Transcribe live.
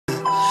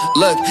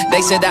Look,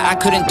 they said that I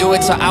couldn't do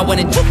it, so I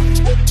went and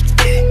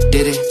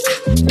did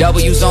it.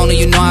 W's only,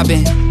 you know I've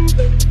been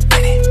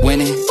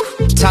winning.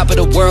 Top of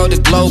the world,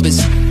 the globe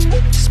is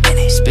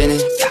spinning.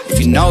 If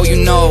you know,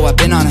 you know, I've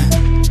been on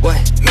a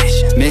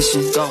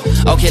mission. Go.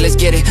 Okay, let's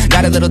get it.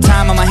 Got a little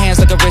time on my hands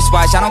like a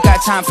wristwatch. I don't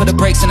got time for the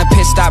breaks and the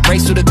pit stop.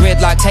 Race through the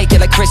gridlock, take it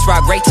like Chris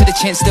Rock. Right to the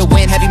chin, still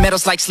win. Heavy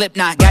metals like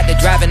Slipknot. Got the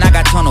driving, I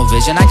got tunnel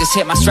vision. I just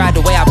hit my stride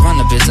the way I run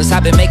the business.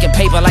 I've been making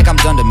paper like I'm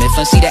Dunder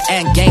Mifflin. See the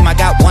end game, I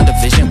got one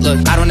division.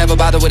 Look, I don't ever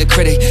bother with a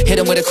critic. Hit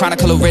him with a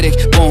chronicle of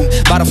Riddick. Boom,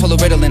 bottle full of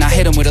Ritalin. I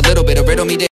hit him with a little bit of riddle me.